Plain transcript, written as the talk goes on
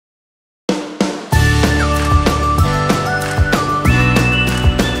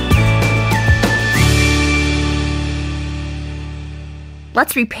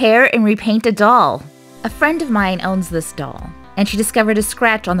Let's repair and repaint a doll. A friend of mine owns this doll, and she discovered a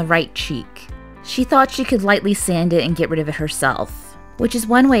scratch on the right cheek. She thought she could lightly sand it and get rid of it herself, which is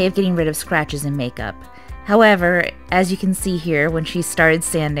one way of getting rid of scratches in makeup. However, as you can see here, when she started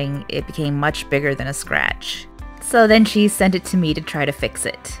sanding, it became much bigger than a scratch. So then she sent it to me to try to fix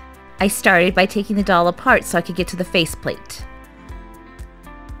it. I started by taking the doll apart so I could get to the faceplate.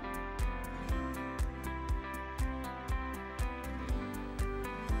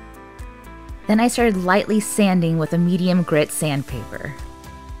 Then I started lightly sanding with a medium grit sandpaper.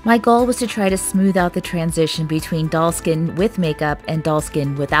 My goal was to try to smooth out the transition between doll skin with makeup and doll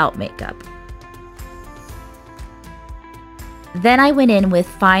skin without makeup. Then I went in with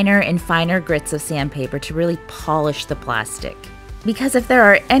finer and finer grits of sandpaper to really polish the plastic. Because if there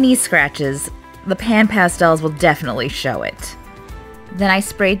are any scratches, the Panpastels will definitely show it. Then I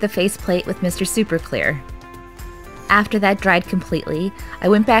sprayed the faceplate with Mr. Super Clear. After that dried completely, I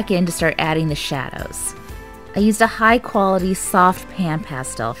went back in to start adding the shadows. I used a high-quality, soft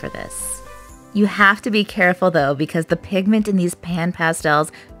Panpastel for this. You have to be careful though, because the pigment in these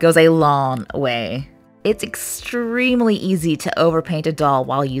Panpastels goes a long way. It's extremely easy to overpaint a doll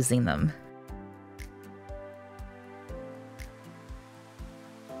while using them.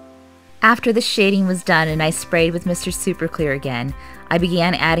 After the shading was done and I sprayed with Mr. Super Clear again, I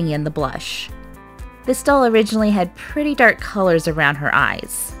began adding in the blush. This doll originally had pretty dark colors around her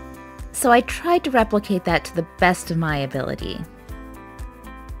eyes, so I tried to replicate that to the best of my ability.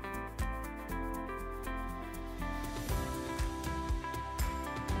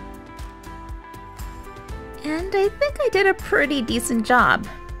 And I think I did a pretty decent job.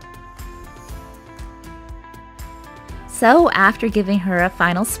 So after giving her a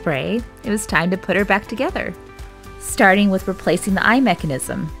final spray, it was time to put her back together, starting with replacing the eye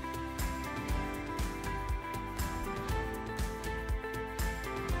mechanism.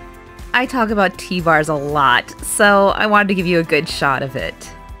 I talk about T-bars a lot, so I wanted to give you a good shot of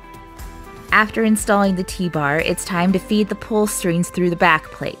it. After installing the T-bar, it's time to feed the pull strings through the back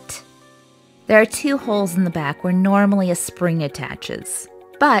plate. There are 2 holes in the back where normally a spring attaches.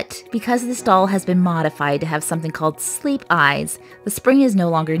 But because this doll has been modified to have something called sleep eyes, the spring is no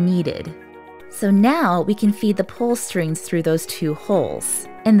longer needed. So now we can feed the pull strings through those 2 holes,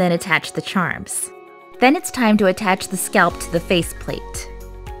 and then attach the charms. Then it's time to attach the scalp to the faceplate.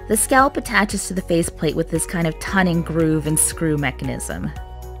 The scalp attaches to the faceplate with this kind of ton and groove and screw mechanism.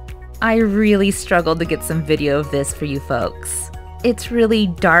 I really struggled to get some video of this for you folks. It's really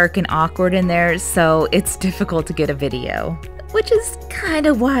dark and awkward in there, so it's difficult to get a video, which is kind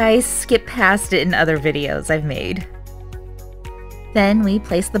of why I skip past it in other videos I've made. Then we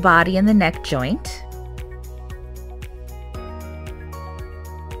place the body in the neck joint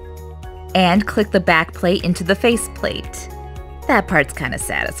and click the back plate into the faceplate. That part's kind of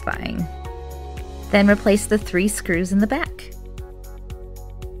satisfying. Then replace the 3 screws in the back.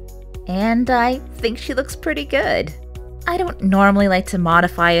 And I think she looks pretty good. I don't normally like to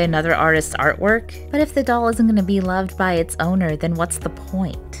modify another artist's artwork, but if the doll isn't going to be loved by its owner, then what's the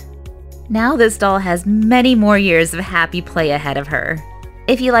point? Now this doll has many more years of happy play ahead of her.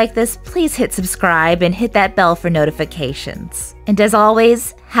 If you like this, please hit subscribe and hit that bell for notifications. And as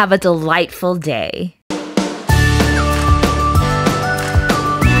always, have a delightful day.